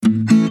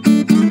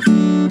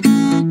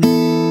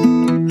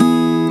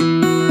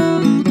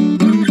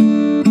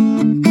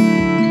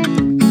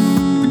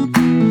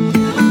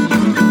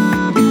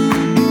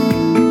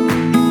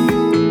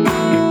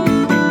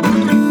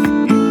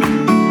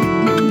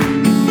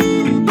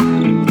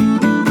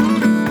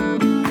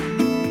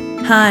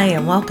Hi,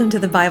 and welcome to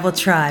the Bible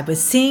Tribe with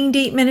Seeing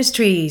Deep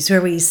Ministries, where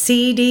we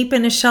see deep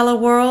in a shallow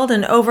world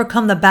and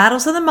overcome the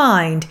battles of the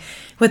mind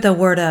with the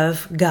Word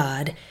of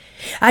God.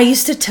 I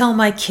used to tell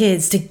my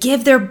kids to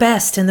give their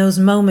best in those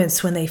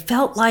moments when they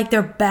felt like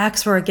their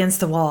backs were against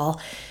the wall.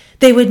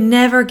 They would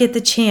never get the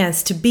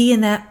chance to be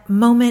in that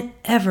moment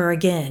ever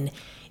again.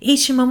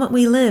 Each moment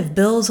we live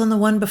builds on the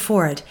one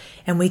before it,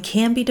 and we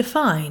can be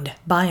defined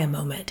by a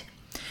moment.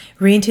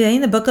 Reading today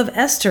in the book of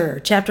Esther,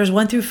 chapters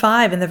 1 through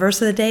 5, and the verse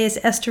of the day is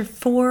Esther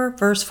 4,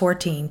 verse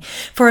 14.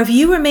 For if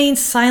you remain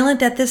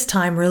silent at this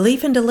time,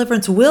 relief and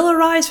deliverance will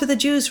arise for the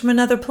Jews from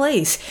another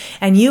place,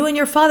 and you and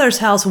your father's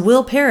house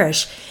will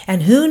perish.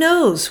 And who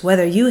knows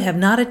whether you have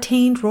not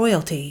attained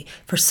royalty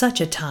for such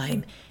a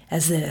time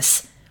as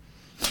this.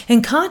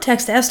 In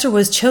context, Esther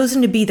was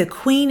chosen to be the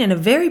queen in a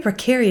very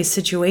precarious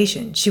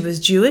situation. She was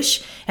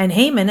Jewish, and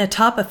Haman, a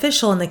top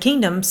official in the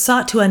kingdom,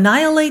 sought to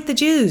annihilate the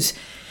Jews.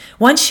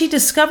 Once she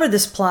discovered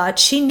this plot,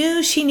 she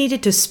knew she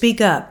needed to speak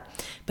up.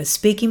 But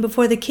speaking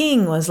before the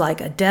king was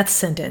like a death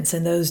sentence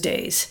in those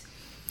days.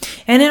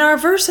 And in our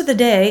verse of the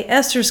day,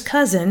 Esther's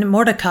cousin,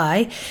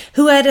 Mordecai,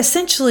 who had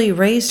essentially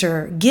raised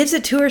her, gives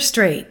it to her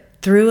straight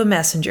through a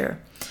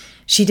messenger.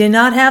 She did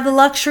not have the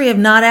luxury of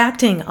not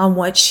acting on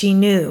what she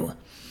knew.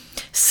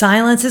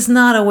 Silence is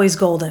not always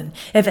golden.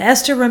 If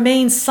Esther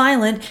remained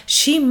silent,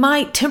 she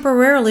might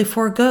temporarily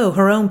forego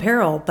her own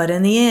peril, but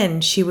in the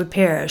end she would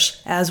perish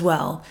as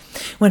well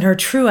when her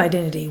true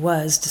identity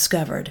was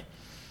discovered.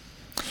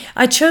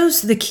 I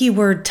chose the key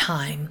word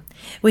time,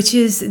 which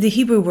is the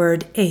Hebrew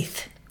word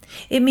eth.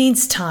 It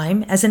means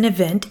time as an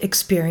event,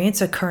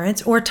 experience,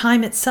 occurrence, or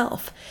time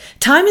itself.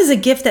 Time is a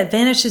gift that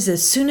vanishes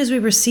as soon as we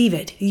receive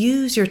it.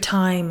 Use your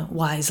time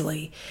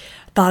wisely.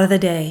 Thought of the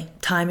day,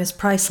 time is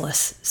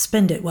priceless.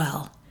 Spend it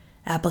well.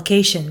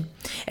 Application.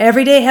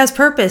 Every day has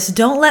purpose.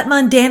 Don't let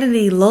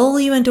mundanity lull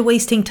you into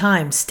wasting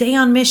time. Stay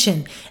on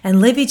mission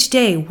and live each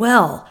day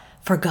well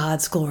for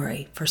God's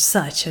glory for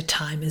such a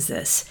time as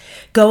this.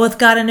 Go with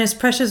God and His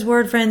precious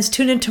word, friends.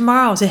 Tune in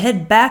tomorrow to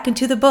head back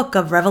into the book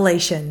of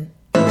Revelation.